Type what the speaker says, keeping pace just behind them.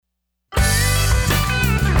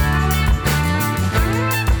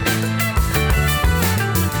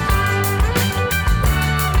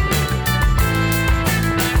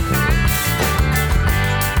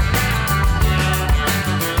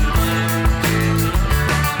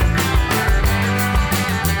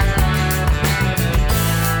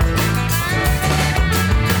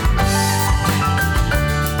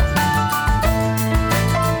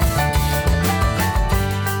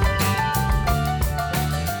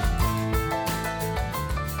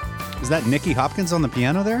that Nicky Hopkins on the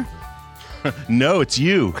piano there? No, it's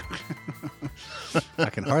you. I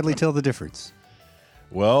can hardly tell the difference.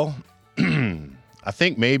 Well, I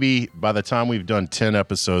think maybe by the time we've done 10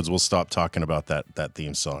 episodes, we'll stop talking about that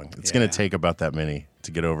theme song. It's going to take about that many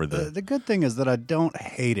to get over The good thing is that I don't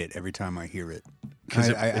hate it every time I hear it. Because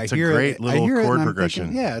it's a great little chord progression.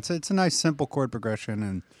 Thinking, yeah, it's a nice simple chord progression,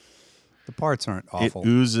 and the parts aren't awful. It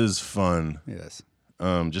oozes fun. Yes.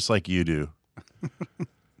 Just like you do.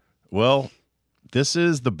 Well, this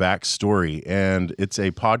is the backstory, and it's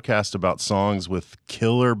a podcast about songs with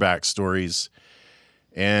killer backstories.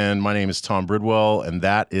 And my name is Tom Bridwell, and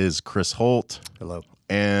that is Chris Holt. Hello.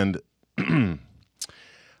 And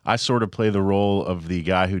I sort of play the role of the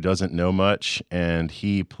guy who doesn't know much, and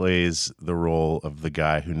he plays the role of the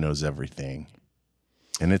guy who knows everything.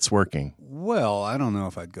 And it's working. Well, I don't know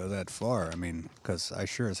if I'd go that far. I mean, because I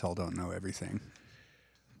sure as hell don't know everything.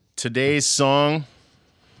 Today's song,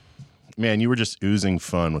 man, you were just oozing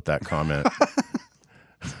fun with that comment.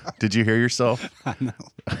 Did you hear yourself? I know.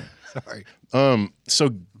 Sorry. So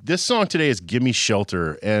this song today is Gimme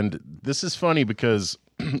Shelter, and this is funny because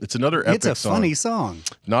it's another epic song. It's a funny song.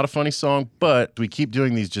 Not a funny song, but we keep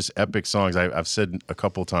doing these just epic songs. I've said a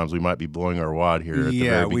couple times we might be blowing our wad here at the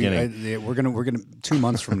very beginning. We're gonna 2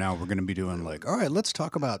 months from now we're gonna be doing like, all right, let's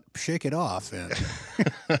talk about Shake It Off. And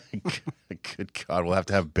good God, we'll have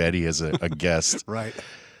to have Betty as a guest. Right.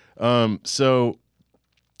 So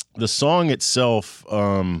the song itself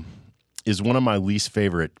is one of my least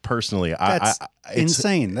favorite personally. That's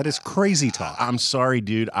insane. That is crazy talk. I'm sorry,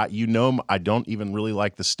 dude. I don't even really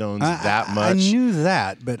like the Stones that much. I knew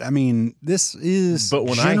that, but I mean, this is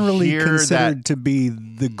generally considered to be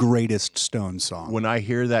the greatest Stones song. When I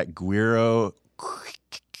hear that Guiro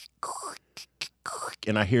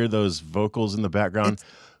and I hear those vocals in the background,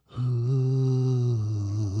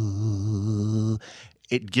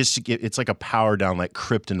 it's like a power down, like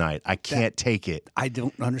kryptonite. I can't take it. I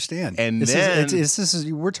don't understand. And this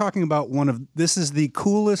is we're talking about this is the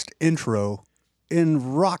coolest intro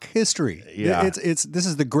in rock history. Yeah. This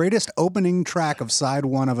is the greatest opening track of side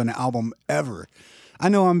one of an album ever. I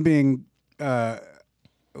know I'm being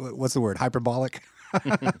what's the word? Hyperbolic.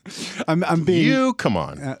 I'm being. You come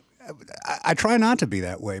on. I try not to be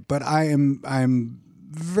that way, but I'm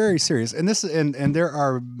very serious, and there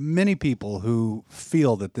are many people who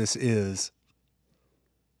feel that this is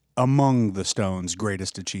among the Stones'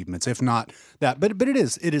 greatest achievements, if not that. But it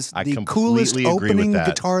is the coolest opening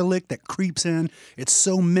guitar lick that creeps in. It's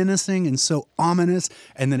so menacing and so ominous,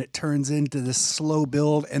 and then it turns into this slow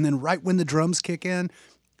build, and then right when the drums kick in,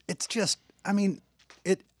 it's just, I mean,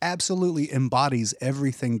 it absolutely embodies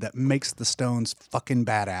everything that makes the Stones fucking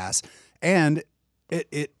badass, and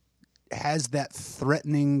it has that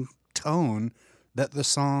threatening tone that the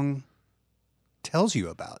song tells you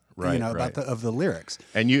about, right? About the lyrics.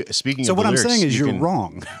 And you speaking. So of what the I'm lyrics, saying is you're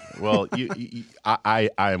wrong. Well, I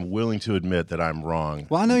am willing to admit that I'm wrong.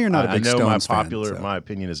 Well, I know you're not a big Stones fan. My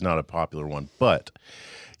opinion is not a popular one, but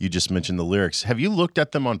you just mentioned the lyrics. Have you looked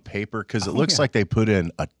at them on paper? Because it looks like they put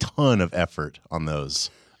in a ton of effort on those.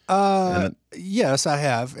 Yes, I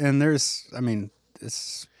have, and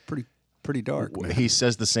it's pretty dark. Man. He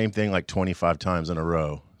says the same thing like 25 times in a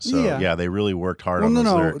row. So yeah they really worked hard on those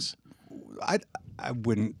lyrics. I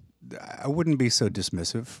wouldn't be so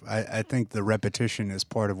dismissive. I think the repetition is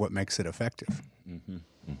part of what makes it effective.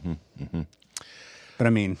 But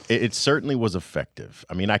I mean, it certainly was effective.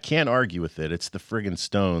 I mean, I can't argue with it. It's the friggin'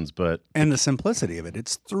 Stones, and the simplicity of it.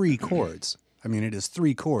 It's 3 chords. I mean, it is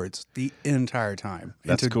 3 chords the entire time.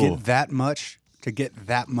 That's and to cool. get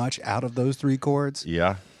that much out of those 3 chords.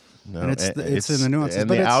 Yeah. No, and it's in the nuances, and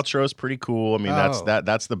the outro is pretty cool. I mean,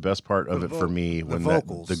 that's the best part of it for me. When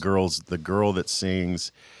the girl that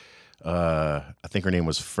sings, I think her name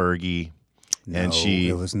was Fergie, and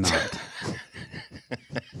it was not.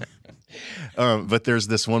 But there's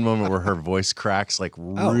this one moment where her voice cracks like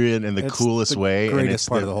in the coolest way, and it's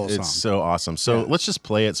part of the whole song. It's so awesome. So let's just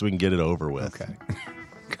play it so we can get it over with. Okay.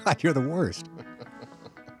 God, you're the worst.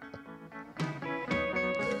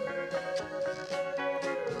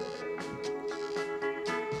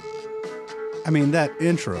 I mean, that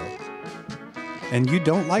intro. And you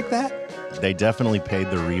don't like that? They definitely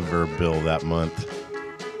paid the reverb bill that month.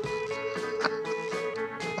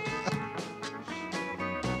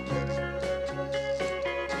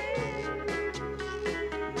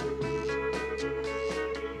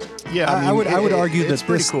 Yeah, I would argue that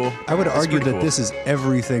this cool. I would argue that this is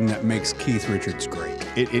everything that makes Keith Richards great.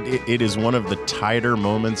 It is one of the tighter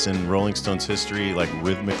moments in Rolling Stones history. Like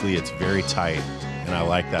rhythmically, it's very tight, and I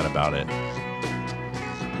like that about it.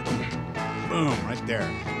 Boom, right there.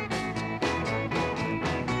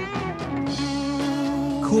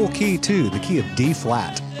 cool key, too, the key of D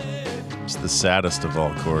flat. It's the saddest of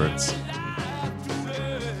all chords.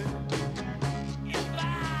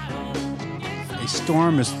 A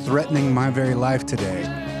storm is threatening my very life today.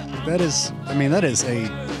 That is a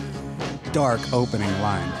dark opening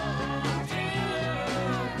line.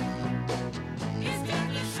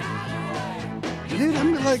 Dude,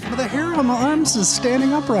 I'm like, the hair on my arms is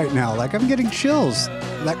standing up right now. Like, I'm getting chills.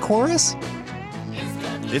 That chorus?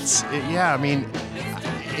 It's cool.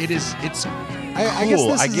 I guess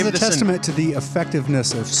this is a testament to the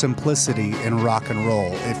effectiveness of simplicity in rock and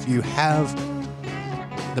roll. If you have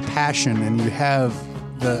the passion and you have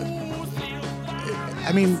the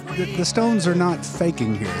Stones are not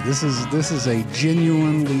faking here. This is a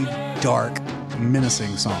genuinely dark,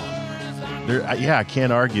 menacing song. I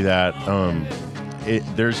can't argue that.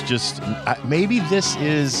 There's just maybe this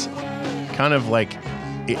is kind of like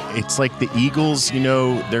it's like the Eagles.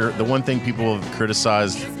 They're the one thing people have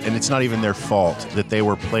criticized, and it's not even their fault that they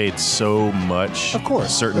were played so much. Of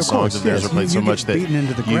course, certain songs of theirs were played so much that beaten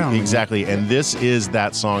into the ground. Exactly, and this is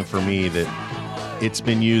that song for me that. It's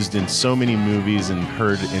been used in so many movies and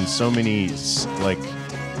heard in so many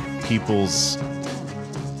people's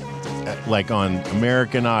on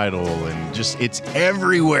American Idol and just it's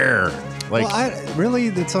everywhere.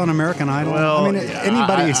 It's on American Idol. Well,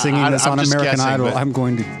 anybody singing this on American Idol, I'm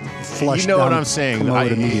going to flush. You know what I'm saying?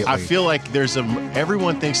 I feel like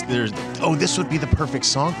everyone thinks this would be the perfect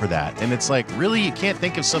song for that, and it's like really you can't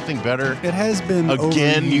think of something better. It has been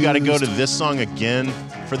again. Overused. You got to go to this song again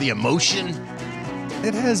for the emotion.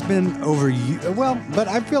 It has been overused. Well, but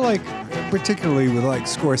I feel like, particularly with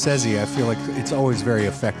Scorsese, I feel like it's always very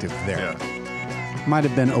effective there. Yeah. Might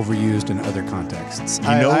have been overused in other contexts.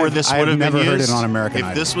 Where this would have been used? I've never heard it on American Idol.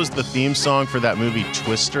 If this was the theme song for that movie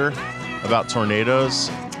Twister about tornadoes,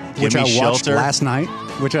 which Gimme I watched Shelter. last night,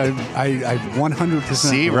 which I 100%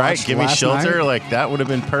 See, right? Gimme Shelter, night. That would have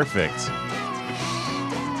been perfect.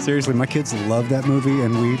 Seriously, my kids love that movie,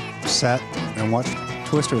 and we sat and watched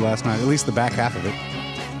Twister last night, at least the back half of it.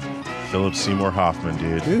 Philip Seymour Hoffman,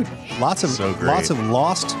 dude. Lots of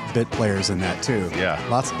lost bit players in that too. Yeah.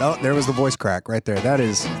 There was the voice crack right there. That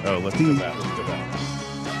is. Oh, let's go back.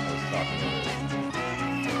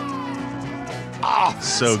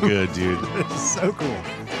 So good, dude. It's so cool.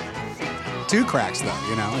 2 cracks though.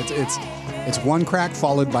 It's one crack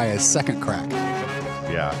followed by a second crack.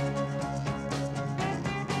 Yeah.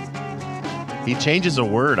 He changes a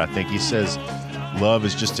word. I think he says, "Love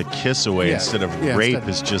is just a kiss away," instead of rape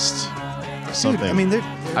is just something. Dude,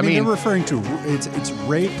 they're referring to it's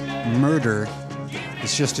rape, murder.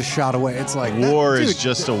 It's just a shot away. It's like war is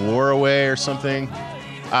just a war away or something.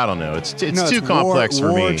 I don't know. It's too complex for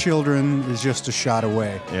me. War children is just a shot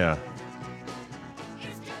away. Yeah.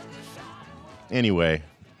 Anyway,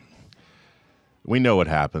 we know what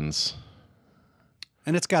happens.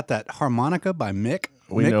 And it's got that harmonica by Mick.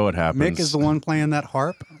 We know what happens. Mick is the one playing that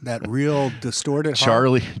harp, that real distorted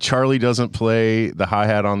harp. Charlie doesn't play the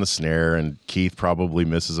hi-hat on the snare, and Keith probably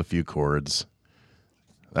misses a few chords.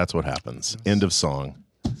 That's what happens. End of song.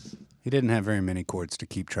 He didn't have very many chords to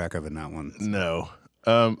keep track of in that one. No.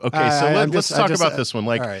 Okay, so let's talk about this one.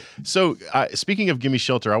 All right. So speaking of Gimme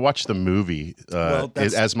Shelter, I watched the movie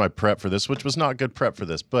as my prep for this, which was not good prep for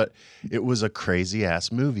this, but it was a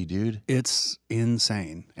crazy-ass movie, dude. It's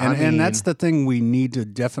insane. And that's the thing we need to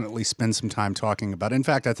definitely spend some time talking about. In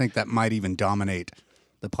fact, I think that might even dominate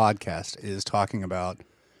the podcast, is talking about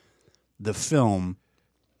the film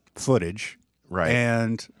footage. Right.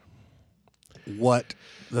 And what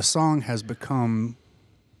the song has become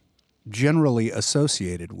generally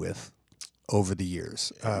associated with over the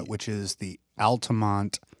years, which is the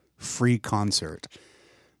Altamont Free Concert,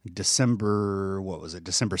 December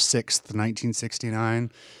 6th,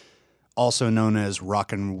 1969, also known as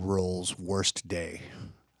Rock and Roll's Worst Day.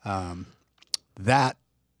 That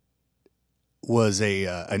was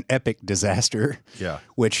an epic disaster,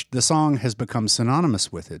 which the song has become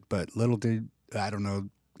synonymous with it, but I don't know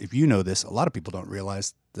if you know this, a lot of people don't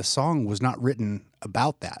realize the song was not written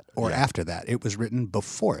about that or after that. It was written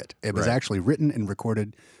before it. It was actually written and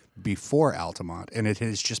recorded before Altamont, and it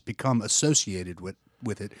has just become associated with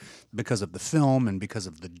it because of the film and because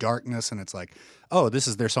of the darkness, and it's like, oh, this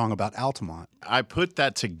is their song about Altamont. I put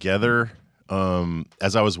that together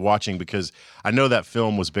as I was watching because I know that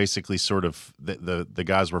film was basically sort of the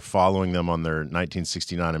guys were following them on their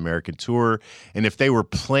 1969 American tour, and if they were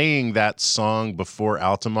playing that song before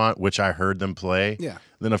Altamont, which I heard them play,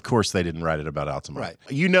 then of course they didn't write it about Altamont. Right.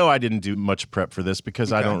 You know, I didn't do much prep for this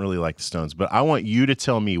because I don't really like the Stones, but I want you to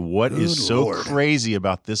tell me what is so crazy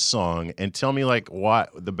about this song and tell me what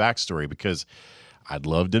the backstory, because I'd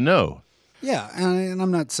love to know. Yeah, and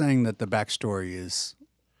I'm not saying that the backstory is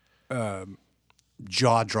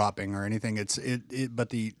jaw dropping or anything. But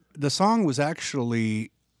the song was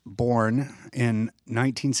actually born in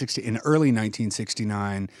early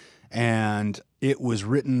 1969, and it was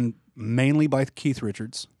written mainly by Keith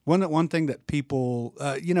Richards. One thing that people,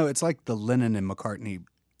 it's like the Lennon and McCartney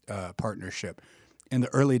partnership. In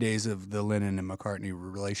the early days of the Lennon and McCartney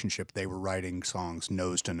relationship, they were writing songs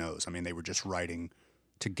nose to nose. I mean, they were just writing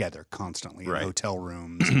together constantly in hotel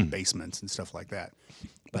rooms and basements and stuff like that.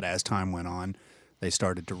 But as time went on, they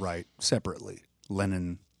started to write separately.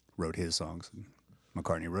 Lennon wrote his songs and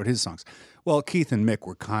McCartney wrote his songs. Well, Keith and Mick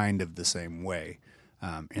were kind of the same way.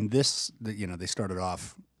 And they started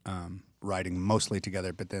off writing mostly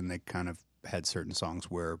together, but then they kind of had certain songs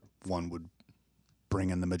where one would bring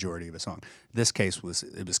in the majority of a song. This case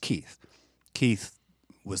it was Keith. Keith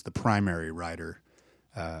was the primary writer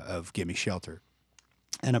of Gimme Shelter.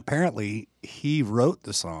 And apparently he wrote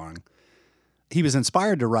the song. He was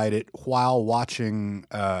inspired to write it while watching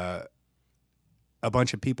a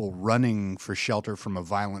bunch of people running for shelter from a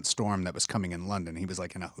violent storm that was coming in London. He was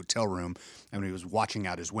like in a hotel room, and he was watching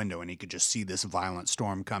out his window, and he could just see this violent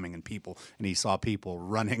storm coming, and he saw people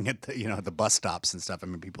running at the bus stops and stuff. I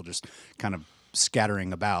mean, people just kind of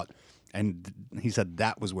scattering about, and he said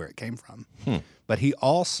that was where it came from. But he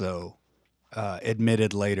also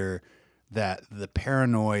admitted later that the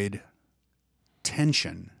paranoid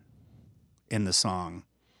tension in the song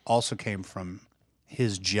also came from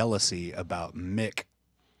his jealousy about Mick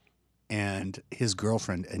and his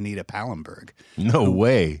girlfriend Anita Pallenberg. No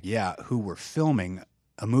way. Yeah, who were filming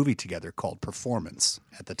a movie together called Performance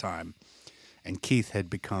at the time. And Keith had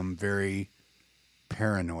become very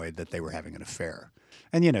paranoid that they were having an affair.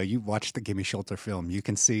 And you watch the Gimme Shelter film, you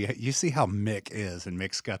see how Mick is, and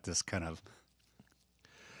Mick's got this kind of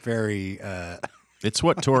very it's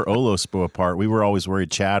what tore Olospo apart. We were always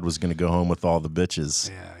worried Chad was going to go home with all the bitches.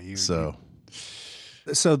 Yeah,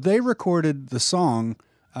 So they recorded the song.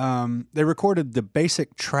 They recorded the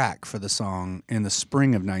basic track for the song in the spring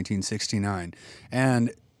of 1969.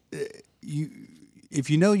 And if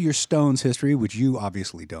you know your Stones history, which you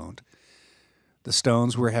obviously don't, the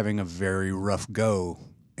Stones were having a very rough go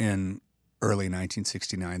in early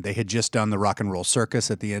 1969. They had just done the Rock and Roll Circus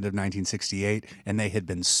at the end of 1968, and they had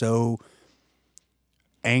been so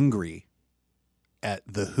angry at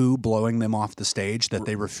The Who blowing them off the stage that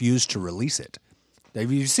they refused to release it.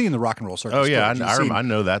 You've seen the Rock and Roll Circus. Oh yeah, I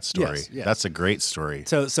know that story. Yes. That's a great story.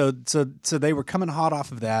 So they were coming hot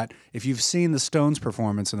off of that. If you've seen the Stones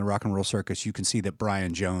performance in the Rock and Roll Circus, you can see that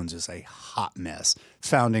Brian Jones is a hot mess.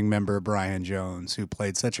 Founding member Brian Jones, who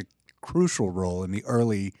played such a crucial role in the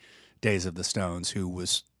early days of the Stones, who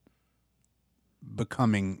was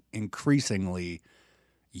becoming increasingly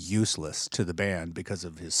useless to the band because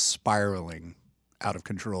of his spiraling out of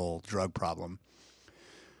control drug problem.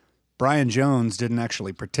 Brian Jones didn't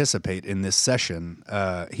actually participate in this session.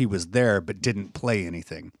 He was there but didn't play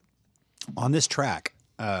anything. On this track,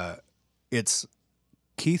 it's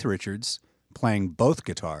Keith Richards playing both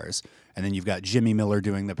guitars, and then you've got Jimmy Miller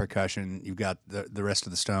doing the percussion. You've got the rest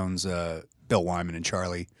of the Stones, Bill Wyman and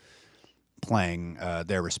Charlie, playing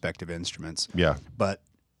their respective instruments. Yeah. But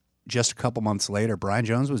just a couple months later, Brian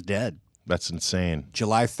Jones was dead. That's insane.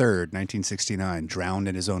 July 3rd, 1969, drowned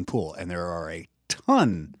in his own pool. And there are a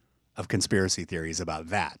ton of conspiracy theories about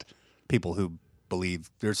that. People who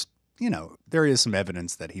believe there is some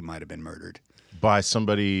evidence that he might have been murdered. By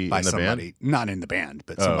somebody in the band? Not in the band,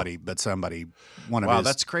 but somebody, one of his. Wow,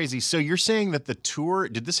 that's crazy. So you're saying that the tour,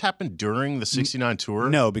 did this happen during the 69 tour?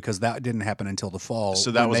 No, because that didn't happen until the fall.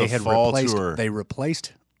 So that was a fall tour. They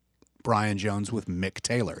replaced Brian Jones with Mick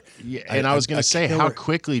Taylor. Yeah, and I was going to say, how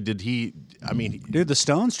quickly did he, Dude, the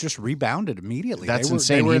Stones just rebounded immediately. That's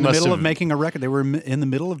insane. They were in the middle of making a record. They were in the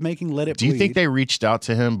middle of making Let It Bleed. Do you think they reached out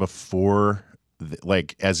to him before,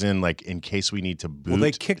 in case we need to boot? Well,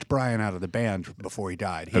 they kicked Brian out of the band before he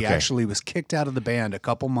died. He actually was kicked out of the band a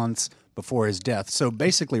couple months before his death. So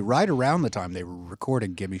basically, right around the time they were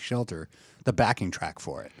recording Gimme Shelter, the backing track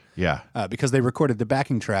for it. Yeah. Because they recorded the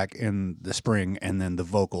backing track in the spring and then the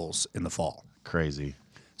vocals in the fall. Crazy.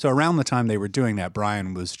 So around the time they were doing that,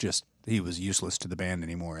 Brian was he was useless to the band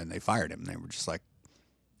anymore, and they fired him. They were just like,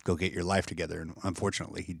 go get your life together. And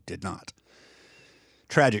unfortunately, he did not.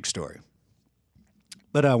 Tragic story.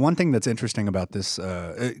 But one thing that's interesting about this,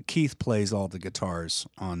 Keith plays all the guitars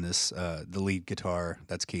on this. The lead guitar,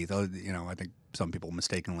 that's Keith. I think some people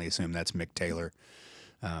mistakenly assume that's Mick Taylor.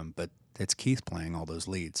 But it's Keith playing all those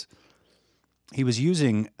leads. He was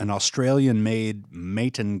using an Australian-made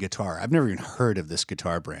Maton guitar. I've never even heard of this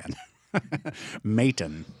guitar brand.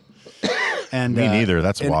 Maton. And me neither.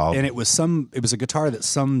 That's wild. And it was a guitar that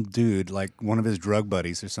some dude, like one of his drug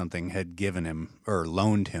buddies or something, had given him or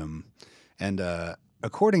loaned him. And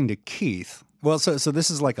according to Keith, well, so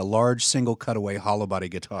this is like a large single cutaway hollow body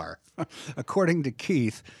guitar. According to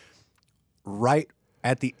Keith, right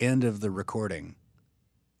at the end of the recording,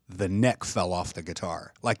 the neck fell off the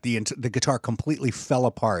guitar. Like the guitar completely fell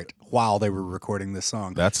apart while they were recording this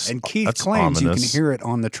song. And Keith claims ominous. You can hear it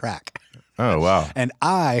on the track. Oh, wow. And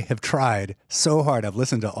I have tried so hard. I've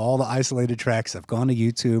listened to all the isolated tracks. I've gone to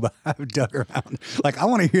YouTube. I've dug around. Like, I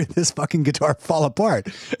want to hear this fucking guitar fall apart.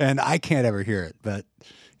 And I can't ever hear it. But,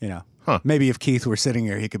 maybe if Keith were sitting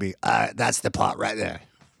here, he could be, that's the part right there.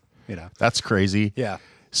 That's crazy. Yeah.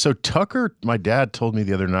 So Tucker, my dad told me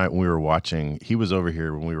the other night when we were watching, he was over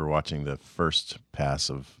here when we were watching the first pass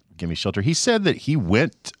of Gimme Shelter. He said that he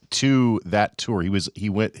went to that tour. He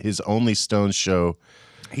went his only Stones show.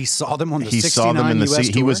 He saw them on the 69 US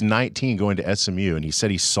tour? He was 19 going to SMU, and he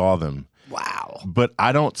said he saw them. Wow. But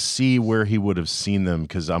I don't see where he would have seen them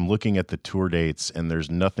because I'm looking at the tour dates, and there's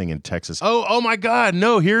nothing in Texas. Oh my God.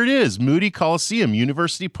 No, here it is. Moody Coliseum,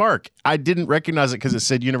 University Park. I didn't recognize it because it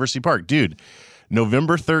said University Park. Dude,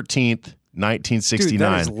 November 13th, 1969. Dude,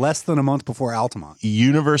 that is less than a month before Altamont.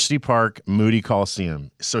 University Park, Moody Coliseum.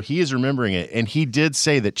 So he is remembering it. And he did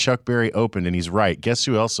say that Chuck Berry opened, and he's right. Guess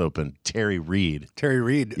who else opened? Terry Reid. Terry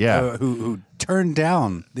Reid, yeah. Who turned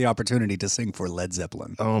down the opportunity to sing for Led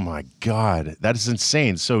Zeppelin. Oh, my God. That is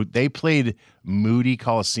insane. So they played Moody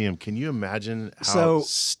Coliseum. Can you imagine how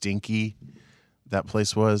stinky that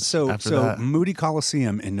place was after that? Moody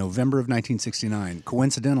Coliseum in November of 1969,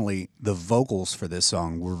 coincidentally, the vocals for this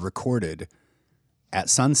song were recorded at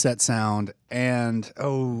Sunset Sound, and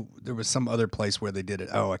there was some other place where they did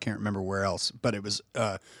it. I can't remember where else, but it was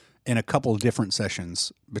in a couple of different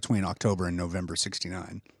sessions between October and November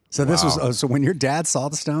 69. So this was so when your dad saw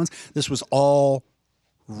the Stones, this was all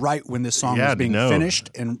right when this song was being finished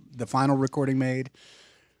and the final recording made.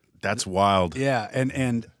 That's wild. Yeah,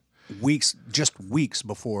 and just weeks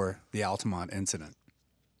before the Altamont incident.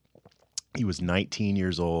 He was 19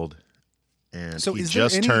 years old, and he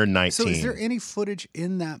just turned 19. So is there any footage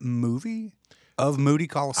in that movie of Moody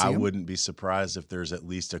Coliseum? I wouldn't be surprised if there's at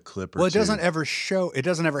least a clip or two. Well, it doesn't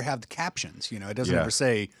ever have the captions, It doesn't ever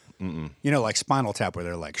say, like Spinal Tap where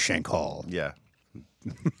they're like, Shank Hall. Yeah.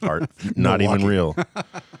 Art, not even real.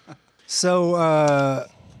 So,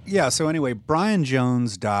 so anyway, Brian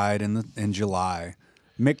Jones died in July.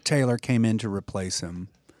 Mick Taylor came in to replace him.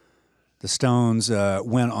 The Stones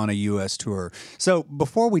went on a U.S. tour. So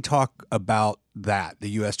before we talk about that, the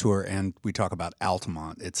U.S. tour, and we talk about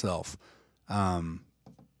Altamont itself,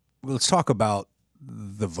 let's talk about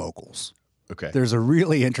the vocals. Okay. There's a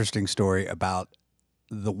really interesting story about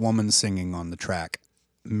the woman singing on the track.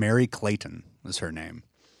 Mary Clayton was her name.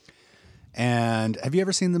 And have you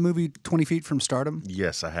ever seen the movie 20 Feet from Stardom?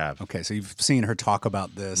 Yes, I have. Okay, so you've seen her talk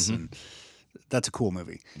about this, and that's a cool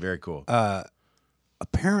movie. Very cool.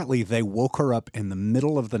 Apparently, they woke her up in the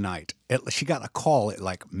middle of the night. She got a call at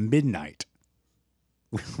like midnight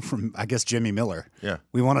from, I guess, Jimmy Miller. Yeah.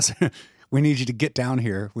 We need you to get down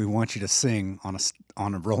here. We want you to sing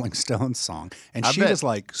on a Rolling Stones song. And she was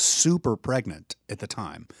like super pregnant at the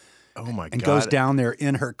time. Oh my God. And goes down there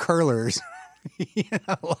in her curlers.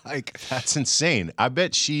 That's insane. I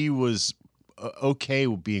bet she was okay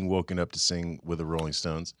with being woken up to sing with the Rolling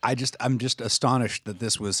Stones. I'm just astonished that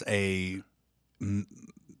this was a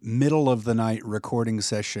middle of the night recording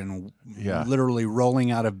session. Yeah. Literally rolling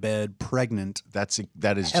out of bed, pregnant. That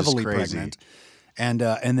is heavily just crazy. Pregnant, and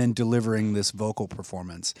then delivering this vocal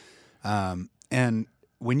performance. And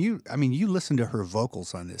when you listen to her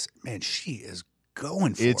vocals on this, man, she is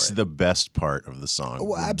going for it. It's the best part of the song.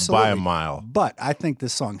 Well, absolutely. By a mile. But I think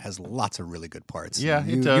this song has lots of really good parts. Yeah,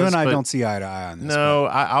 it does. You and I don't see eye to eye on this. No,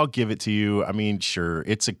 I'll give it to you. I mean, sure,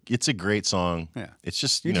 it's a great song. Yeah. It's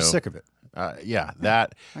just, You're just sick of it.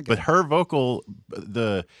 That. But her vocal,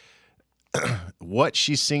 what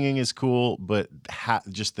she's singing is cool, but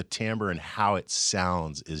just the timbre and how it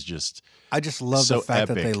sounds is just. I just love the fact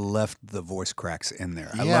epic. that they left the voice cracks in there.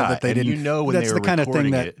 I Yeah, love that they didn't. When that's they were the kind of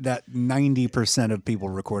thing recording that 90% of people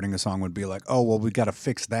recording a song would be like, oh, well, we got to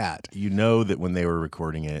fix that. You know that when they were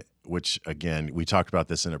recording it, which again, we talked about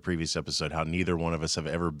this in a previous episode, how neither one of us have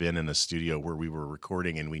ever been in a studio where we were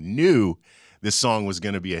recording and we knew this song was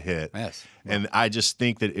going to be a hit. Yes. And I just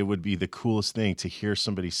think that it would be the coolest thing to hear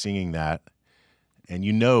somebody singing that. And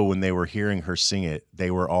when they were hearing her sing it,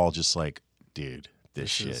 they were all just like, dude, this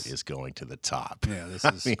shit is going to the top. Yeah, this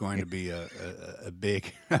is going to be a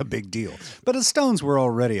big deal. But the Stones were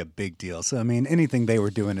already a big deal. So, I mean, anything they were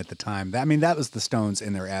doing at the time, that was the Stones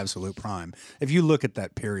in their absolute prime. If you look at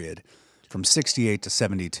that period, from 68 to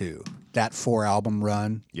 72. That 4-album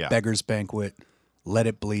run, Beggar's Banquet, Let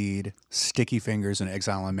It Bleed, Sticky Fingers, and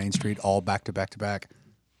Exile on Main Street, all back to back to back.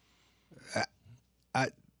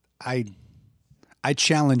 I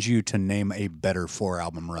challenge you to name a better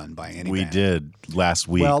 4-album run by any band. Did last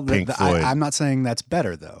week. Well, Pink Floyd. I'm not saying that's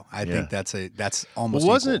better though. I think that's almost.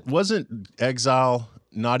 Well, wasn't Exile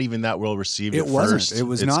not even that well received? It wasn't. First? It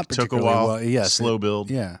was not particularly took a while. Well, yes, slow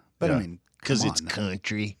build. Yeah, but I mean, because it's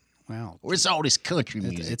country. Wow, where's all this country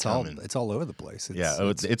music coming? It's all over the place.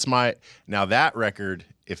 It's my now that record.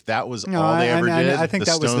 If that was all they ever did, I think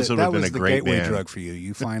the Stones would have been a great gateway band. drug for you.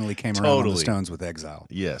 You finally came around on the Stones with Exile.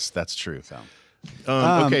 Yes, that's true. So.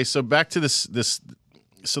 Okay, so back to this.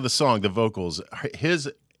 So the song, the vocals,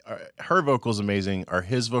 her vocals amazing. Are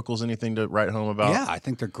his vocals anything to write home about? Yeah, I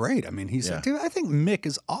think they're great. I mean, dude, I think Mick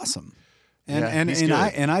is awesome, and he's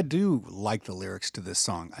I do like the lyrics to this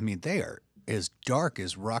song. I mean, they are as dark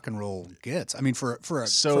as rock and roll gets. I mean, for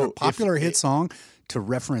a popular hit song to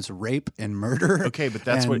reference rape and murder. Okay, but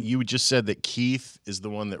that's what you just said, that Keith is the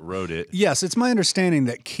one that wrote it. Yes, it's my understanding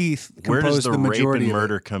that Keith composed Where does the majority rape and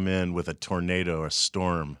murder come in with a tornado or a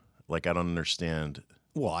storm? Like, I don't understand.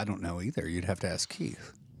 Well, I don't know either. You'd have to ask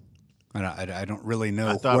Keith. I don't really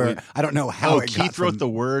know I don't know how Keith wrote the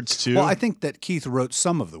words too? Well, I think that Keith wrote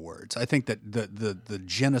some of the words. I think that the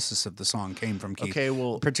genesis of the song came from Keith. Okay,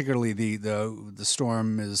 well, particularly the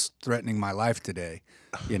storm is threatening my life today.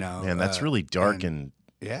 You know, man, that's really dark and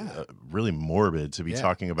really morbid to be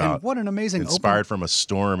talking about. And what an amazing inspired from a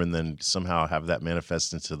storm, and then somehow have that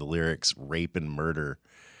manifest into the lyrics, rape and murder.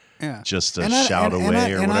 Yeah, just a shout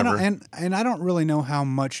away or whatever. And I don't really know how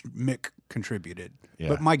much Mick contributed,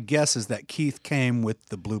 but my guess is that Keith came with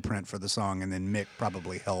the blueprint for the song, and then Mick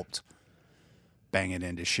probably helped bang it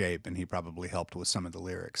into shape, and he probably helped with some of the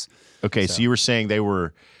lyrics. Okay, so you were saying they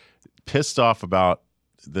were pissed off about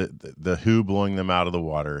the Who blowing them out of the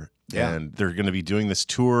water. Yeah. And they're going to be doing this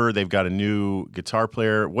tour. They've got a new guitar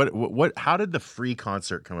player. What how did the free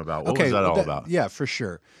concert come about? What was that all about? Yeah, for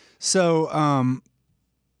sure. So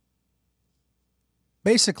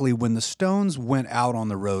basically, when the Stones went out on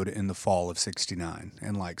the road in the fall of '69,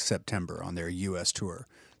 in like September on their U.S. tour,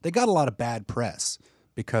 they got a lot of bad press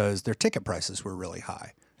because their ticket prices were really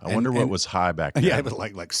high. I wonder what was high back then. Yeah, it was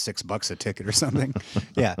like $6 a ticket or something.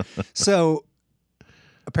 Yeah. So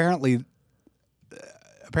apparently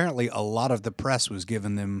a lot of the press was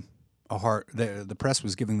giving them the press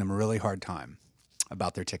was giving them a really hard time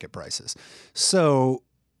about their ticket prices. So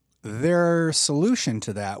their solution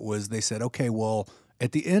to that was they said, okay, well,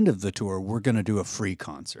 at the end of the tour, we're going to do a free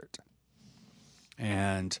concert.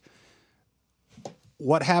 And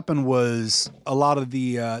what happened was a lot of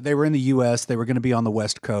they were in the U.S., they were going to be on the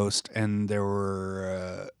West Coast, and there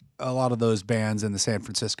were a lot of those bands in the San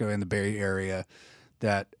Francisco and the Bay Area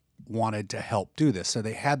that wanted to help do this. So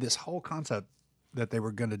they had this whole concept that they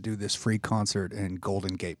were going to do this free concert in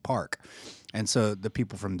Golden Gate Park. And so the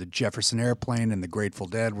people from the Jefferson Airplane and the Grateful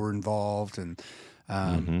Dead were involved, and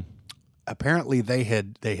apparently they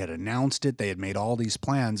had announced it. They had made all these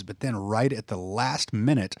plans, but then right at the last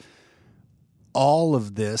minute, all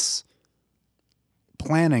of this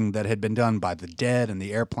planning that had been done by the Dead and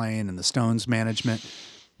the Airplane and the Stones management,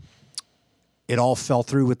 it all fell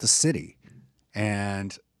through with the city.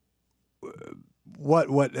 And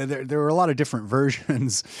there were a lot of different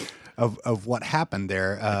versions of what happened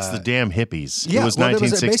there. It's the damn hippies. Yeah, it was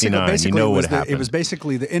 1969. Basically, you know what happened. It was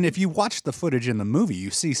basically and if you watch the footage in the movie, you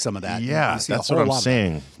see some of that. Yeah, that's what I'm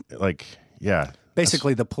saying. Like, yeah.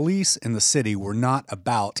 Basically, the police in the city were not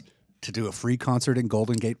about to do a free concert in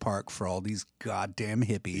Golden Gate Park for all these goddamn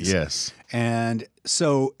hippies. Yes. And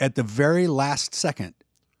so at the very last second,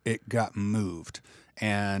 it got moved.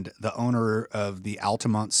 And the owner of the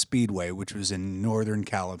Altamont Speedway, which was in Northern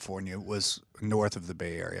California, was north of the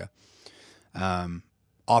Bay Area,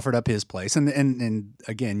 offered up his place. And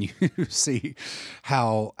again, you see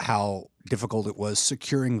how difficult it was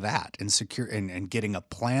securing that and getting a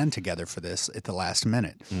plan together for this at the last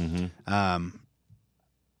minute. Mm-hmm.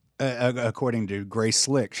 According to Grace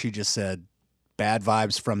Slick, she just said bad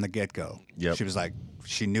vibes from the get-go. Yep. She was like,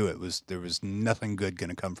 she knew there was nothing good going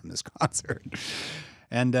to come from this concert.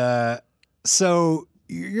 And so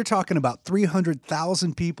you're talking about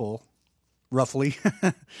 300,000 people, roughly,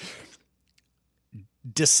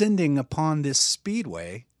 descending upon this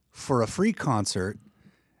speedway for a free concert,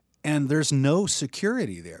 and there's no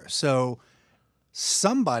security there. So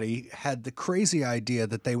somebody had the crazy idea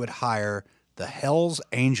that they would hire the Hells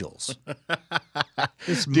Angels.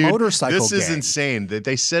 This motorcycle this is gang. insane.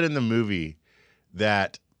 They said in the movie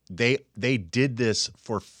that They did this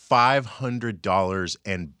for $500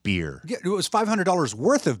 and beer. Yeah, it was $500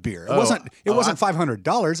 worth of beer. It wasn't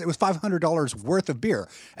 $500. It was $500 worth of beer,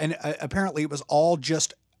 and apparently it was all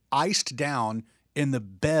just iced down in the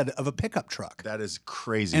bed of a pickup truck. That is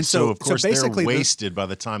crazy. And so of course they're wasted by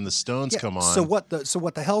the time the Stones come on. So what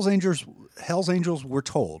the Hells Angels were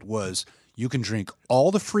told was, you can drink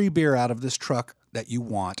all the free beer out of this truck that you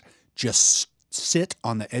want. Just sit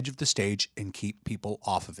on the edge of the stage and keep people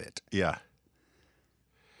off of it. Yeah.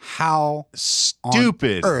 How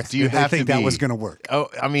stupid on earth do you have think that was going to work? Oh,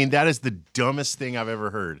 I mean, that is the dumbest thing I've ever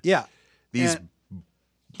heard. Yeah. These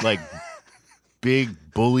big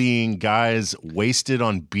bullying guys wasted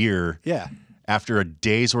on beer. Yeah. After a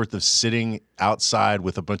day's worth of sitting outside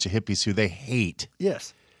with a bunch of hippies who they hate.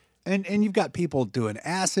 Yes. And you've got people doing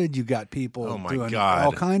acid, you've got people doing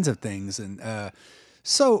all kinds of things, and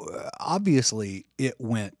so obviously it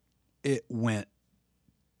went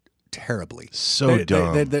terribly. So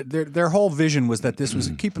dumb. Their whole vision was that this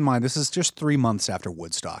was, keep in mind, this is just 3 months after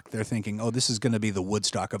Woodstock. They're thinking, oh, this is going to be the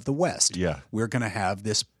Woodstock of the West. Yeah. We're going to have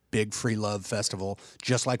this big free love festival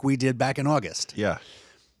just like we did back in August. Yeah.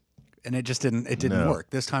 And it just didn't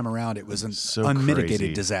work. This time around, it was an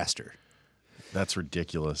unmitigated disaster. That's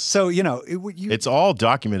ridiculous. So, it's all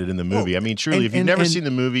documented in the movie. I mean, truly, if you've never seen the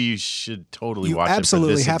movie, you should totally watch it. You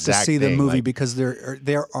absolutely have to see the movie, like, because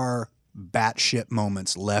there are batshit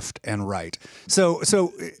moments left and right. So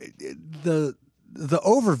the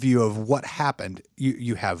overview of what happened,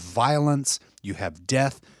 you have violence, you have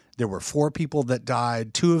death. There were 4 people that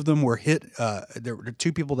died. 2 of them were hit. There were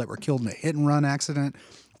 2 people that were killed in a hit and run accident.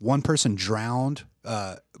 1 person drowned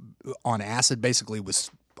on acid, basically was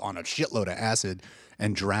on a shitload of acid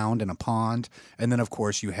and drowned in a pond. And then, of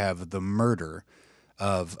course, you have the murder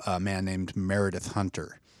of a man named Meredith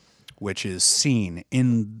Hunter, which is seen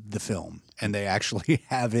in the film. And they actually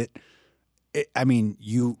have it. I mean,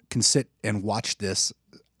 you can sit and watch this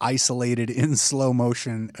isolated in slow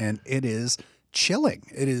motion, and it is chilling.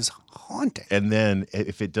 It is haunting. And then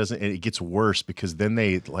if it doesn't, it gets worse, because then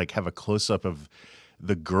they have a close-up of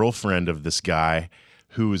the girlfriend of this guy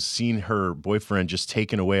who has seen her boyfriend just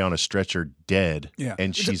taken away on a stretcher dead. Yeah.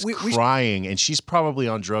 And she's crying, and she's probably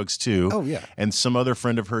on drugs too. Oh, yeah. And some other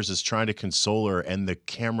friend of hers is trying to console her, and the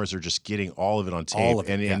cameras are just getting all of it on tape. All of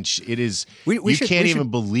it, and it is, you can't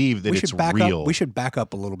even believe that it's real. We should back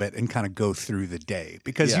up a little bit and kind of go through the day,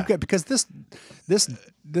 because because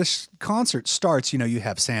this concert starts, you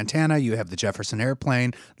have Santana, you have the Jefferson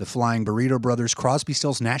Airplane, the Flying Burrito Brothers, Crosby,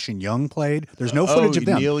 Stills, Nash and Young played. There's no footage of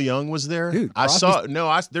them. Neil Young was there? Dude,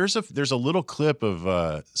 there's a little clip of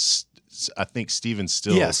I think Steven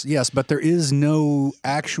Stills. Yes, but there is no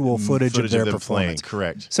actual footage of their performance.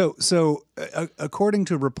 Playing, correct. So according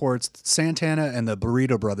to reports, Santana and the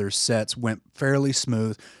Burrito Brothers sets went fairly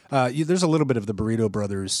smooth. There's a little bit of the Burrito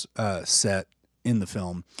Brothers set in the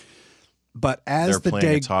film. But as they're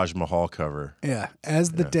playing a Taj Mahal cover. Yeah,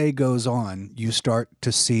 as the day goes on, you start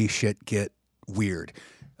to see shit get weird.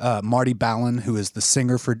 Marty Ballin, who is the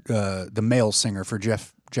singer for the male singer for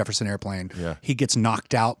Jefferson Airplane, he gets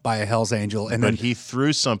knocked out by a Hell's Angel, and then he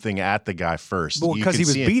threw something at the guy first. Well, because he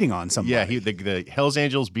was beating on somebody. Yeah, the Hell's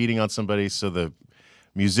Angel's beating on somebody, so the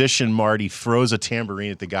musician Marty throws a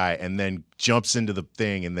tambourine at the guy and then jumps into the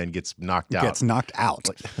thing and then gets knocked out.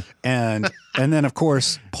 And then, of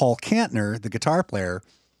course, Paul Kantner, the guitar player,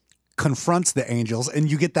 confronts the Angels, and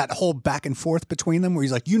you get that whole back and forth between them where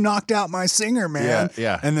he's like, "You knocked out my singer, man."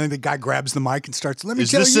 Yeah. And then the guy grabs the mic and starts, "Let me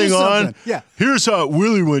Is tell this you thing something." On? Yeah. Here's how it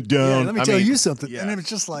really went down. Yeah, let me tell you something. Yeah. And it was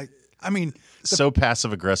just like, so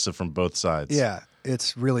passive aggressive from both sides. Yeah,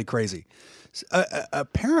 it's really crazy.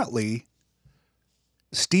 Apparently,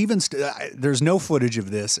 there's no footage of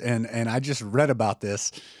this, and I just read about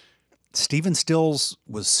this. Steven Stills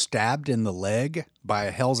was stabbed in the leg by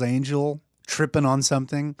a Hell's Angel tripping on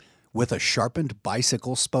something with a sharpened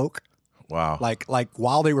bicycle spoke. Wow. Like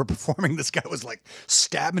while they were performing, this guy was like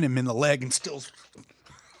stabbing him in the leg, and Stills.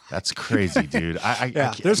 That's crazy, dude.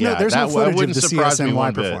 There's no footage of the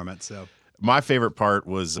CSNY performance. So. My favorite part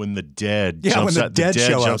was when the Dead jumps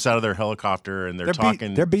out of their helicopter, and they're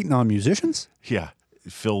talking. They're beating on musicians? Yeah.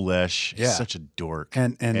 Phil Lesh, such a dork,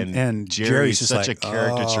 and Jerry's such a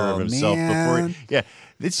caricature of himself. Man.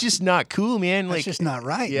 It's just not cool, man. It's just not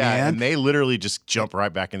right, man. And they literally just jump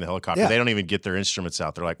right back in the helicopter. Yeah. They don't even get their instruments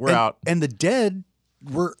out. They're like, we're out. And the Dead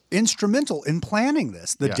were instrumental in planning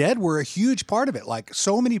this. The Dead were a huge part of it. Like,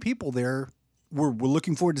 so many people there were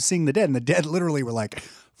looking forward to seeing the Dead, and the Dead literally were like,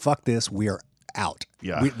 "Fuck this, we are out."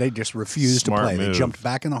 Yeah, they just refused to play. Move. They jumped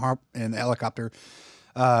back in the helicopter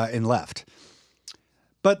and left.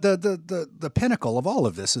 But the pinnacle of all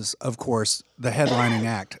of this is, of course, the headlining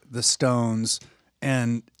act, the Stones,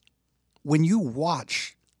 and when you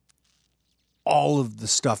watch all of the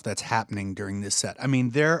stuff that's happening during this set, I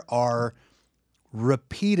mean, there are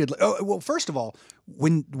repeatedly. Oh, well, first of all,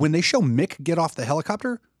 when they show Mick get off the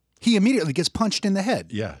helicopter, he immediately gets punched in the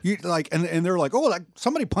head. Yeah. And they're like, oh, like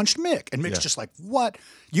somebody punched Mick. And Mick's just like, what?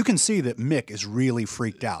 You can see that Mick is really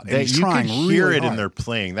freaked out. And he's trying really hard. You can hear it in their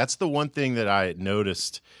playing. That's the one thing that I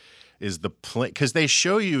noticed is the play. Because they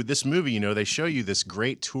show you this movie, they show you this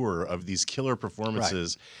great tour of these killer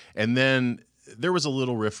performances. Right. And then there was a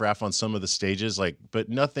little riffraff on some of the stages, but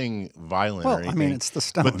nothing violent or anything. I mean, it's the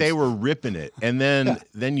Stones. But they were ripping it. And then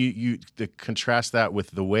then you contrast that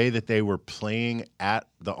with the way that they were playing at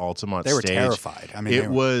the Altamont stage. They were terrified. I mean,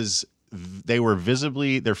 they were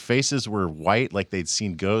visibly, their faces were white like they'd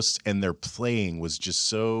seen ghosts, and their playing was just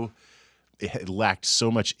so, it lacked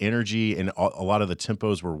so much energy, and a lot of the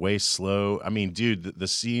tempos were way slow. I mean, dude, the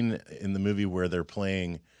scene in the movie where they're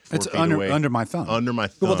playing... It's under my thumb. Under my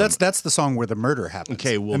thumb. Well, that's the song where the murder happens.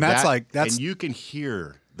 Okay, well, and that's and you can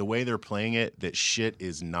hear the way they're playing it that shit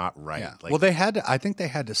is not right. Yeah. Well, I think they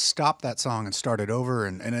had to stop that song and start it over,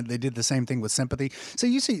 and they did the same thing with Sympathy. So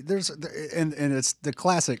you see, and it's the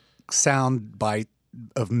classic sound bite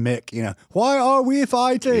of Mick. Why are we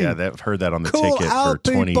fighting? Yeah, I've heard that on the ticket for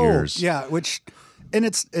 20 years. Yeah, and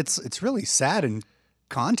it's really sad and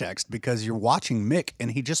context because you're watching Mick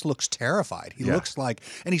and he just looks terrified. He looks like,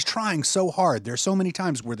 and he's trying so hard. There's so many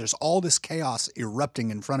times where there's all this chaos erupting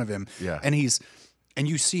in front of him. Yeah. And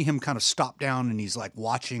you see him kind of stop down and he's like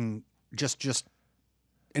watching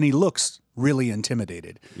and he looks really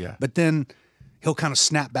intimidated. Yeah. But then he'll kind of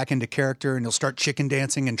snap back into character and he'll start chicken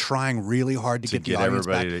dancing and trying really hard to get the audience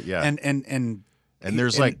everybody back. And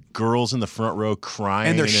there's girls in the front row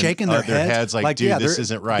crying, and they're shaking their heads like, dude, this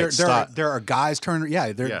isn't right. Stop. There are guys turning,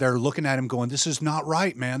 they're looking at him going, this is not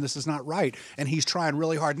right, man. This is not right. And he's trying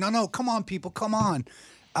really hard. No, come on, people, come on.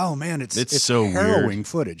 Oh man, it's so harrowing weird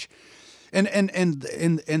footage, and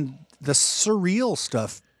the surreal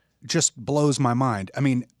stuff just blows my mind. I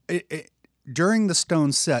mean, during the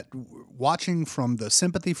Stones set, watching from the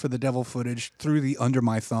Sympathy for the Devil footage through the Under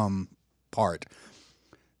My Thumb part.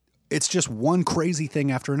 It's just one crazy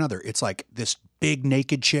thing after another. It's like this big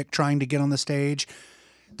naked chick trying to get on the stage.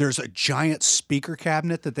 There's a giant speaker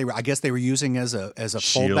cabinet that I guess they were using as a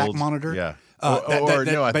foldback monitor. Yeah. But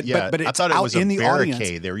I thought it was a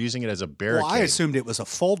barricade. They were using it as a barricade. Well, I assumed it was a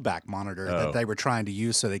foldback monitor that they were trying to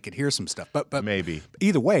use so they could hear some stuff. But maybe.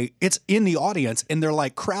 Either way, it's in the audience, and they're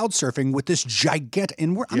like crowd surfing with this gigantic.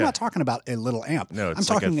 And I'm not talking about a little amp. No, I'm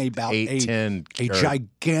talking about a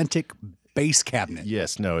gigantic bass cabinet.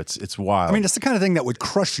 Yes, no, it's wild. I mean, it's the kind of thing that would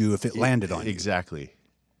crush you if it landed on you. Exactly.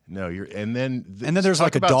 No, and then there's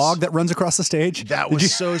like a dog that runs across the stage. That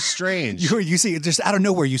was so strange. You see it just out of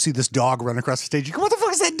nowhere. You see this dog run across the stage. You go, what the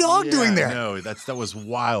fuck is that dog doing there? No, that was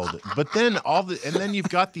wild. But then then you've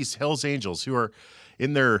got these Hell's Angels who are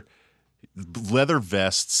in their leather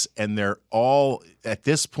vests, and they're all at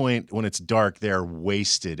this point when it's dark, they're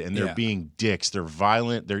wasted and they're being dicks. They're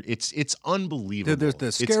violent. It's unbelievable.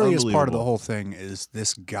 The scariest part of the whole thing is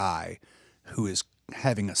this guy who is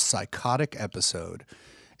having a psychotic episode,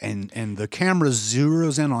 and the camera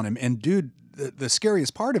zeroes in on him. And dude, the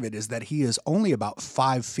scariest part of it is that he is only about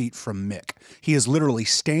 5 feet from Mick. He is literally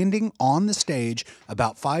standing on the stage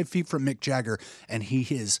about 5 feet from Mick Jagger, and he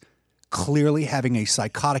is clearly having a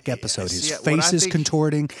psychotic episode. His face is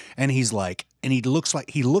contorting, and he looks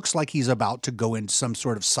like he's about to go into some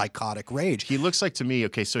sort of psychotic rage. He looks like to me,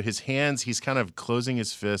 okay, so his hands, he's kind of closing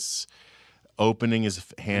his fists, opening his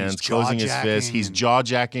hands, closing his fists. He's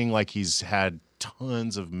jaw-jacking like he's had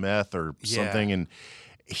tons of meth or something, and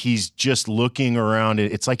he's just looking around.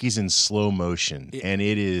 It's like he's in slow motion, and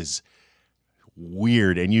it is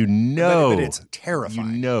weird, and but it's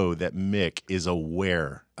terrifying. You know that Mick is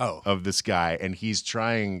aware of this guy, and he's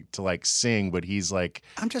trying to sing, but he's like,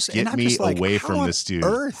 get me away from this dude. How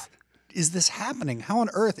on earth is this happening? How on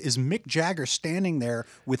earth is Mick Jagger standing there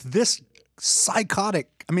with this psychotic?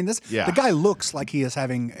 I mean, the guy looks like he is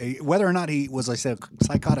having whether or not he was, I said, a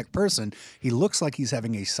psychotic person, he looks like he's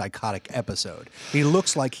having a psychotic episode. He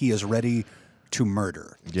looks like he is ready to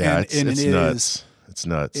murder. Yeah, it's nuts. It's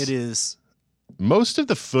nuts. It is. Most of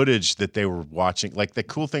the footage that they were watching, the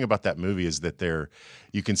cool thing about that movie is that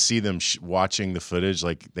you can see them watching the footage.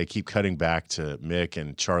 They keep cutting back to Mick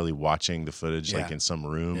and Charlie watching the footage, in some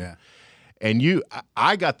room. Yeah. And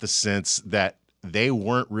I got the sense that they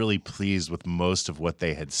weren't really pleased with most of what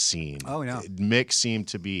they had seen. Oh, yeah. Mick seemed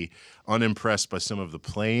to be unimpressed by some of the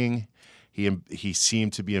playing. He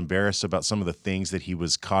seemed to be embarrassed about some of the things that he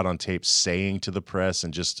was caught on tape saying to the press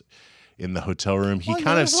and just in the hotel room. He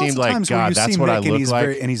kind of seemed like, God, that's what I look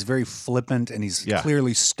like. And he's very flippant, and he's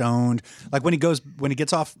clearly stoned. Like when he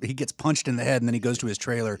gets off, he gets punched in the head, and then he goes to his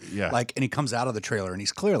trailer. Yeah. Like, and he comes out of the trailer, and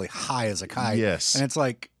he's clearly high as a kite. Yes. And it's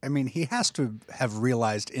like, I mean, he has to have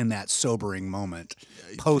realized in that sobering moment,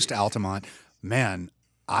 post Altamont, man,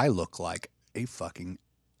 I look like a fucking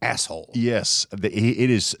asshole. Yes, it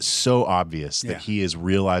is so obvious that he is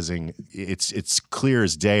realizing. It's clear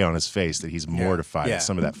as day on his face that he's mortified at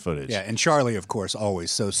some of that footage. Yeah, and Charlie, of course, always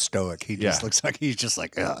so stoic. He just looks like he's just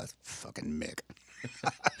like, fucking Mick.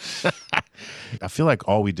 I feel like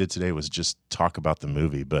all we did today was just talk about the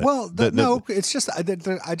movie, but no, it's just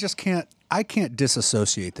I just can't. I can't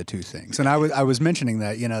disassociate the two things. And I was mentioning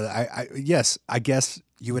that, you know, yes, I guess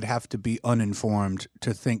you would have to be uninformed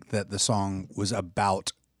to think that the song was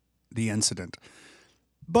about the incident.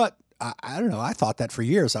 But I don't know. I thought that for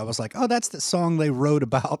years. I was like, oh, that's the song they wrote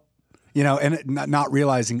about, you know, and not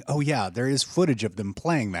realizing, oh, yeah, there is footage of them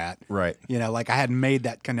playing that. Right. You know, like I hadn't made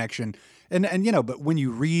that connection. And you know, but when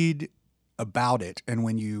you read about it and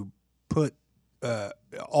when you put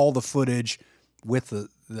all the footage with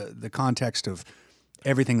the context of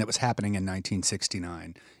everything that was happening in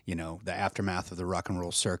 1969, you know, the aftermath of the rock and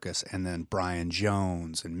roll circus, and then Brian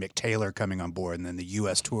Jones and Mick Taylor coming on board, and then the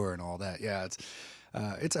U.S. tour and all that. Yeah,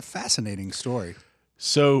 it's a fascinating story.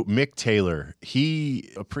 So Mick Taylor,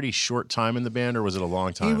 he a pretty short time in the band, or was it a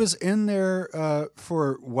long time? He was in there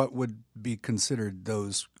for what would be considered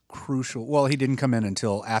those crucial. Well, he didn't come in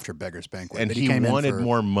until after Beggar's Banquet. And but he wanted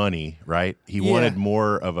more money, right? He wanted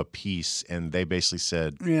more of a piece, and they basically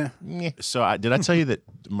said, yeah. So did I tell you that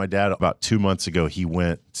my dad, about 2 months ago, he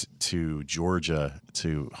went to Georgia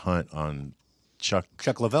to hunt on Chuck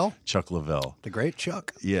Leavell? Chuck Leavell. The great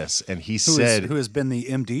Chuck. Yes, and he who has been the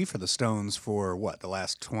MD for the Stones for, what, the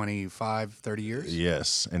last 25, 30 years?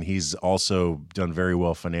 Yes, and he's also done very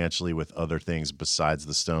well financially with other things besides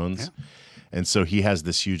the Stones. Yeah. And so he has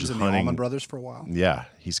this huge hunting. The Allman Brothers for a while. Yeah,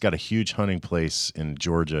 he's got a huge hunting place in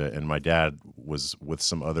Georgia, and my dad was with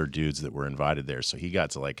some other dudes that were invited there, so he got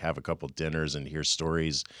to like have a couple dinners and hear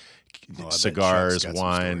stories, cigars,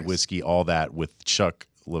 wine, whiskey, all that with Chuck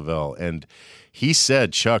Leavell. And he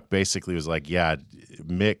said Chuck basically was like, "Yeah,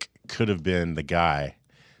 Mick could have been the guy,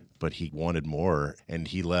 but he wanted more, and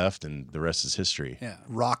he left, and the rest is history." Yeah,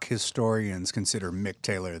 rock historians consider Mick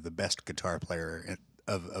Taylor the best guitar player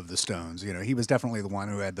of the Stones. You know, he was definitely the one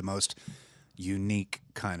who had the most unique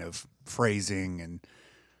kind of phrasing, and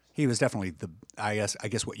he was definitely I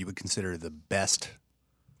guess what you would consider the best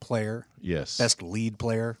player. Yes. Best lead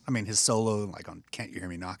player. I mean, his solo, like on Can't You Hear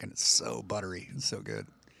Me Knocking, it's so buttery. It's so good.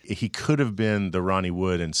 He could have been the Ronnie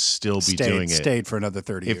Wood and still be doing it. Stayed for another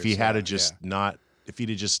 30 years. If he had just not... If he'd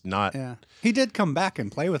have just not... Yeah. He did come back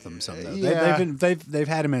and play with them some, though. Yeah. They've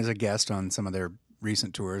had him as a guest on some of their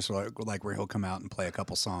recent tours, like where he'll come out and play a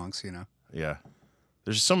couple songs, you know. Yeah.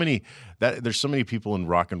 There's so many people in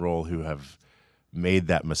rock and roll who have made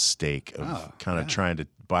that mistake of kind of trying to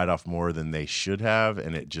bite off more than they should have,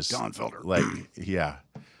 and it just Don Felder. Like, yeah.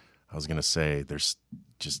 I was gonna say there's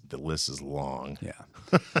just the list is long.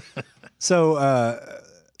 Yeah. So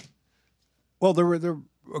well, there were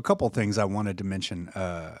a couple things I wanted to mention.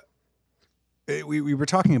 We were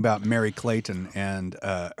talking about Mary Clayton and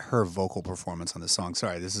her vocal performance on this song.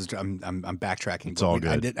 Sorry, this is I'm backtracking. It's all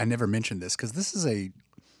good. I never mentioned this because this is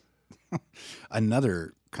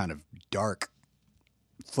another kind of dark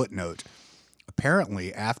footnote.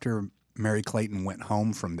 Apparently, after Mary Clayton went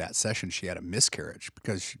home from that session, she had a miscarriage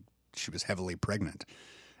because she was heavily pregnant.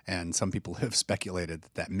 And some people have speculated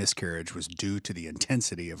that miscarriage was due to the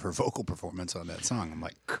intensity of her vocal performance on that song. I'm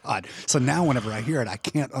like, God. So now whenever I hear it, I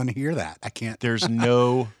can't unhear that. I can't. There's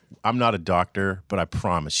no, I'm not a doctor, but I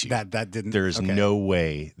promise you. That didn't. There's no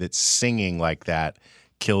way that singing like that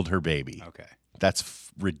killed her baby. Okay.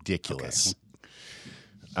 That's ridiculous. Okay.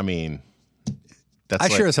 I mean, I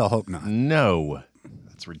sure as hell hope not. No.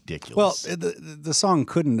 That's ridiculous. Well, the song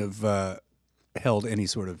couldn't have held any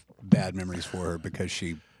sort of bad memories for her because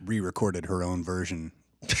she re-recorded her own version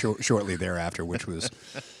shortly thereafter, which was...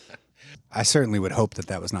 I certainly would hope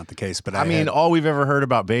that was not the case. But I mean, all we've ever heard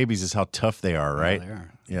about babies is how tough they are, right? Yeah, they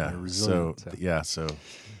are. Yeah. They're resilient,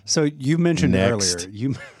 So you mentioned earlier.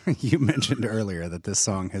 You mentioned earlier that this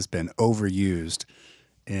song has been overused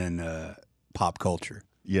in pop culture.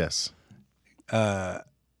 Yes.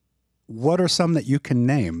 What are some that you can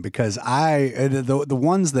name? Because the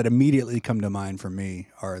ones that immediately come to mind for me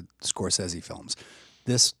are Scorsese films.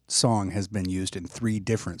 This song has been used in 3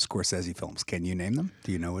 different Scorsese films. Can you name them?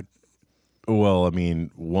 Do you know it? Well, I mean,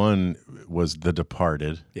 one was The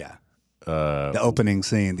Departed. Yeah. the opening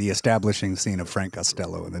scene, the establishing scene of Frank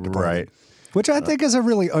Costello in The Departed. Right. Which I think is a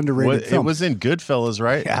really underrated film. It was in Goodfellas,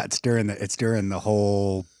 right? Yeah, it's during the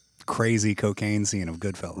whole crazy cocaine scene of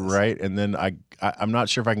Goodfellas. Right, and then I'm not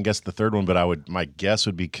sure if I can guess the third one, but my guess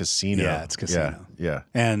would be Casino. Yeah, it's Casino. Yeah.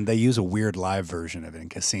 And they use a weird live version of it in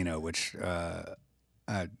Casino, which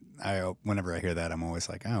I whenever I hear that, I'm always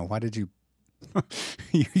like, oh, why did you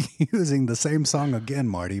you're using the same song again,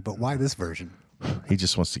 Marty? But why this version? He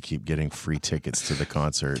just wants to keep getting free tickets to the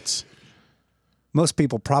concerts. Most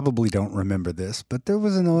people probably don't remember this, but there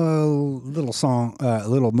was a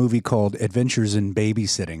little movie called Adventures in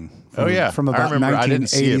Babysitting. From about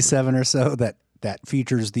 1987 or so that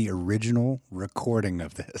features the original recording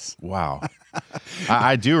of this. Wow.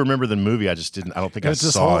 I do remember the movie. I just didn't. I don't think I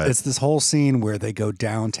saw it. It's this whole scene where they go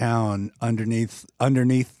downtown underneath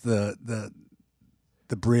the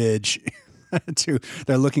bridge.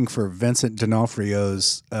 They're looking for Vincent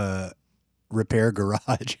D'Onofrio's repair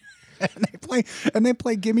garage. And they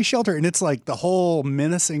play Gimme Shelter, and it's like the whole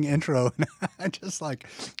menacing intro. And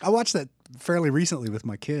I watched that fairly recently with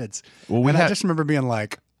my kids. I just remember being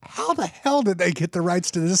like, how the hell did they get the rights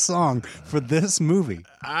to this song for this movie?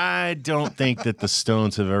 I don't think that the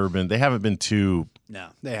Stones they haven't been too No,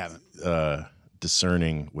 they haven't.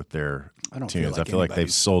 Discerning with their tunes. I feel like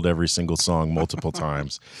they've sold every single song multiple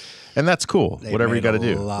times. And that's cool. Whatever you got to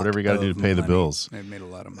do. Whatever you got to do to pay the bills. They've made a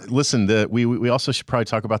lot of money. Listen, we also should probably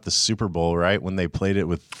talk about the Super Bowl, right? When they played it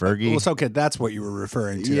with Fergie. Well, it's okay. That's what you were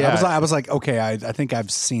referring to. Yeah. I was like, okay, I think I've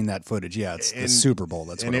seen that footage. Yeah, it's the Super Bowl.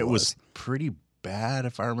 That's what it was. And it was pretty bad,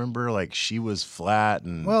 if I remember. Like, she was flat,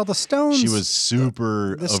 and the Stones. She was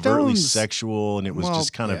super overtly sexual, and it was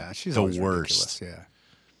just kind of the worst. Ridiculous, yeah.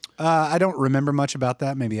 I don't remember much about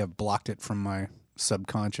that. Maybe I've blocked it from my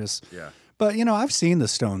subconscious. Yeah. But, I've seen the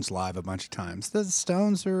Stones live a bunch of times. The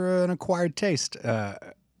Stones are an acquired taste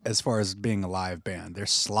as far as being a live band. They're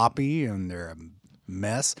sloppy and they're a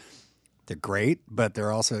mess. They're great, but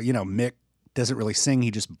they're also, Mick doesn't really sing. He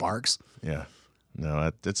just barks. Yeah.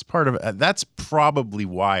 No, that's part of it. That's probably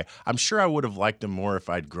why. I'm sure I would have liked them more if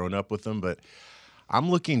I'd grown up with them, but I'm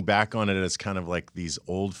looking back on it as kind of like these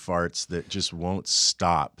old farts that just won't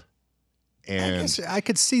stop. And I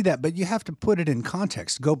could see that, but you have to put it in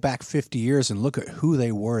context. Go back 50 years and look at who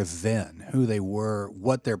they were then,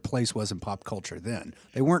 what their place was in pop culture then.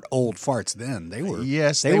 They weren't old farts then. They were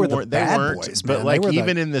the bad boys. But like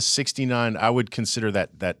even in the 69, I would consider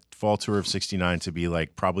that fall tour of 69 to be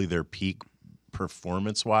like probably their peak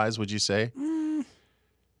performance-wise, would you say?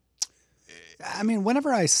 I mean,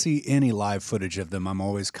 whenever I see any live footage of them, I'm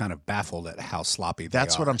always kind of baffled at how sloppy they are.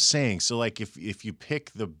 That's what I'm saying. So, like, if you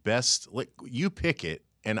pick the best, like, you pick it,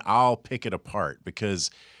 and I'll pick it apart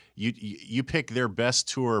because you pick their best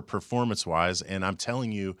tour performance-wise, and I'm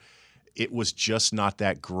telling you, it was just not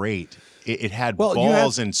that great. It had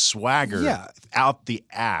balls and swagger out the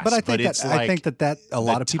ass. But I think that a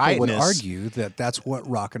lot of people would argue that that's what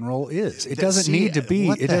rock and roll is. It doesn't need to be.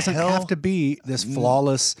 It doesn't have to be this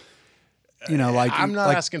flawless. I'm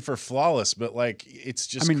not asking for flawless, but like it's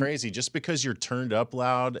just crazy. Just because you're turned up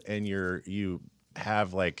loud and you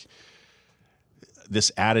have like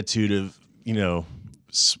this attitude of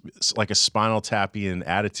like a Spinal Tapian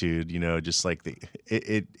attitude, just like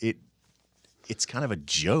it's kind of a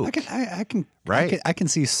joke. I can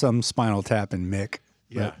see some Spinal Tap in Mick.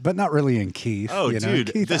 Yeah, but not really in Keith. Oh,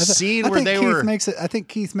 dude, Keith, the scene where they were I think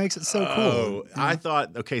Keith makes it so cool. I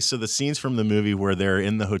thought, okay, so the scenes from the movie where they're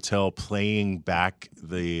in the hotel playing back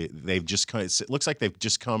they've just come. It looks like they've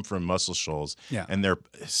just come from Muscle Shoals. Yeah, and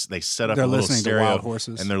they set up a little stereo to Wild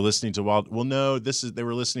Horses, and they're listening to Wild. Well, no, they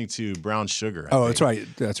were listening to Brown Sugar. I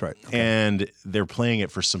think. That's right. Okay. And they're playing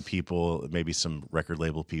it for some people, maybe some record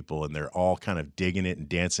label people, and they're all kind of digging it and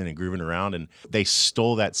dancing and grooving around. And they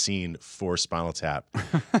stole that scene for Spinal Tap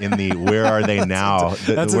in the "Where Are They Now?"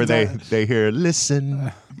 where they hear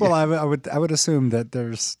 "Listen." Well, I would assume that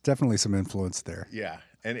there's definitely some influence there. Yeah,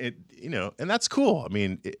 and and that's cool. I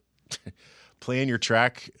mean, playing your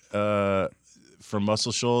track from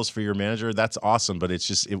Muscle Shoals for your manager, that's awesome. But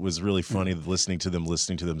it was really funny listening to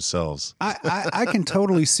themselves. I can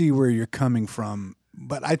totally see where you're coming from,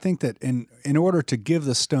 but I think that in order to give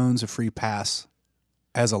the Stones a free pass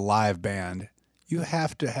as a live band, you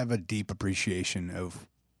have to have a deep appreciation of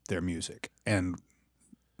their music and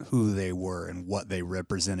who they were and what they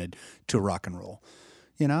represented to rock and roll.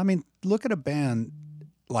 Look at a band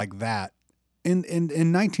like that. In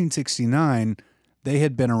 1969, they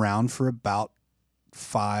had been around for about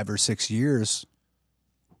 5 or 6 years,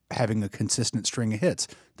 having a consistent string of hits.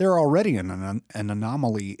 They're already an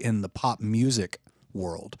anomaly in the pop music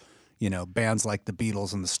world. Bands like the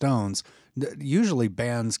Beatles and the Stones Usually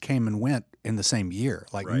bands came and went in the same year.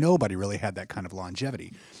 Like nobody really had that kind of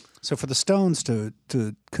longevity. So for the Stones to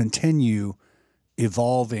continue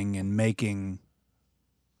evolving and making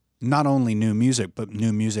not only new music, but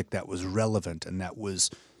new music that was relevant and that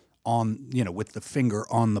was on, with the finger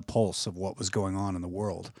on the pulse of what was going on in the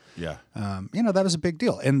world. Yeah. That was a big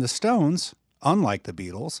deal. And the Stones, unlike the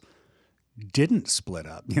Beatles, didn't split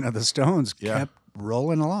up. The Stones kept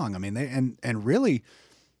rolling along. I mean, and really,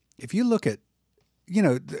 if you look at,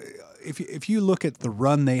 if you look at the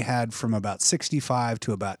run they had from about 65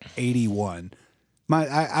 to about 81,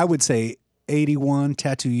 I would say 81,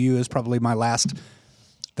 Tattoo You is probably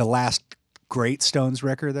the last great Stones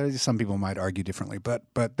record. Some people might argue differently, but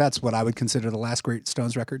that's what I would consider the last great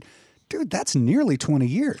Stones record. Dude, that's nearly 20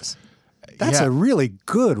 years. That's a really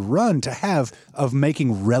good run to have of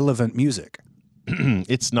making relevant music.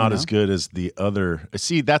 It's not as good as the other.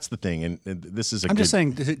 See, that's the thing, and this is I'm just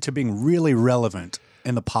saying to being really relevant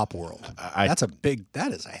in the pop world.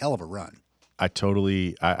 That is a hell of a run. I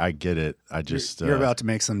get it. I just you're about to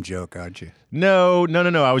make some joke, aren't you? No.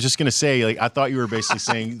 I was just gonna say, like, I thought you were basically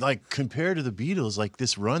saying, like, compared to the Beatles, like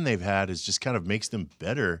this run they've had is just kind of makes them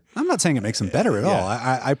better. I'm not saying it makes them better at all.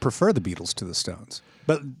 I prefer the Beatles to the Stones,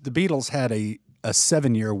 but the Beatles had a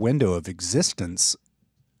 7-year window of existence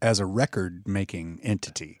as a record-making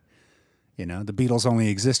entity. The Beatles only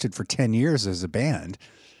existed for 10 years as a band,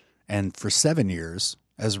 and for 7 years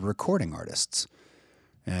as recording artists.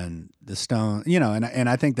 And the Stones, and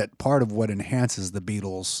I think that part of what enhances the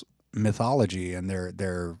Beatles' mythology and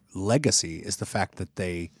their legacy is the fact that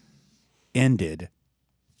they ended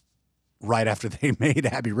right after they made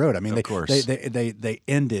Abbey Road. I mean, of course. They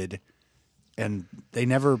ended, and they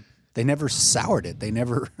never soured it. They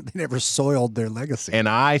never soiled their legacy. And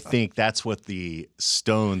I think that's what the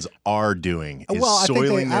Stones are doing, is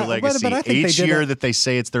soiling their legacy. Each year that they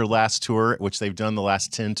say it's their last tour, which they've done the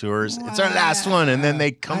last 10 tours, it's our last one, and then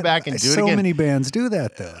they come back and do it again. So many bands do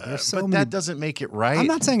that, though. But that doesn't make it right. I'm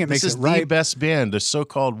not saying it makes it right. This is the best band, the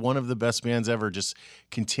so-called one of the best bands ever, just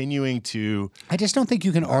continuing to... I just don't think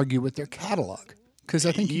you can argue with their catalog. Because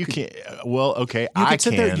I think you can. Well, okay, I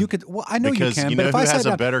can. There, you could. Well, I know because you can. But if who I has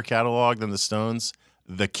a better catalog than the Stones?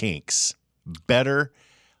 The Kinks. Better,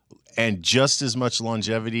 and just as much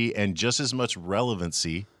longevity and just as much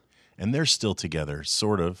relevancy, and they're still together,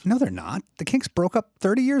 sort of. No, they're not. The Kinks broke up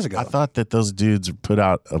 30 years ago. I thought that those dudes put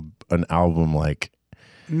out an album like.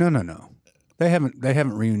 No. They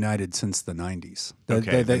haven't reunited since the 90s.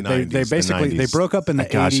 Okay, they basically they broke up in the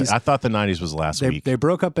 80s. I thought the 90s was last week. They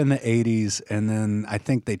broke up in the 80s, and then I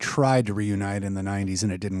think they tried to reunite in the 90s,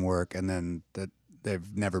 and it didn't work. And then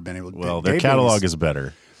they've never been able to. Well, their catalog is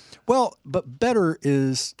better. Well, but better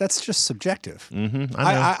that's just subjective. Mm-hmm,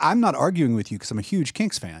 I'm not arguing with you because I'm a huge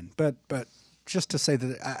Kinks fan, but just to say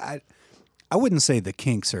that I wouldn't say the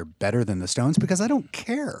Kinks are better than the Stones because I don't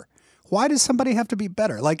care. Why does somebody have to be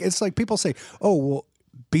better? Like, it's like people say, oh, well,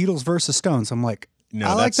 Beatles versus Stones. I'm like, no,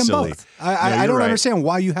 I like them silly. both. I don't understand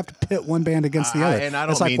why you have to pit one band against the other. And I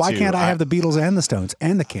don't it's like, why can't I have the Beatles and the Stones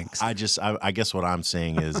and the Kinks? I guess what I'm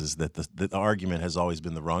saying is that the argument has always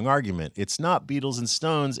been the wrong argument. It's not Beatles and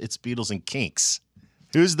Stones. It's Beatles and Kinks.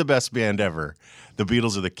 Who's the best band ever? The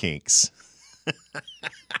Beatles or the Kinks?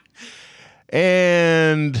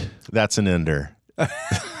 And that's an ender.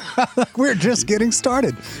 We're just getting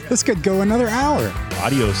started. This could go another hour.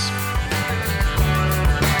 Adios.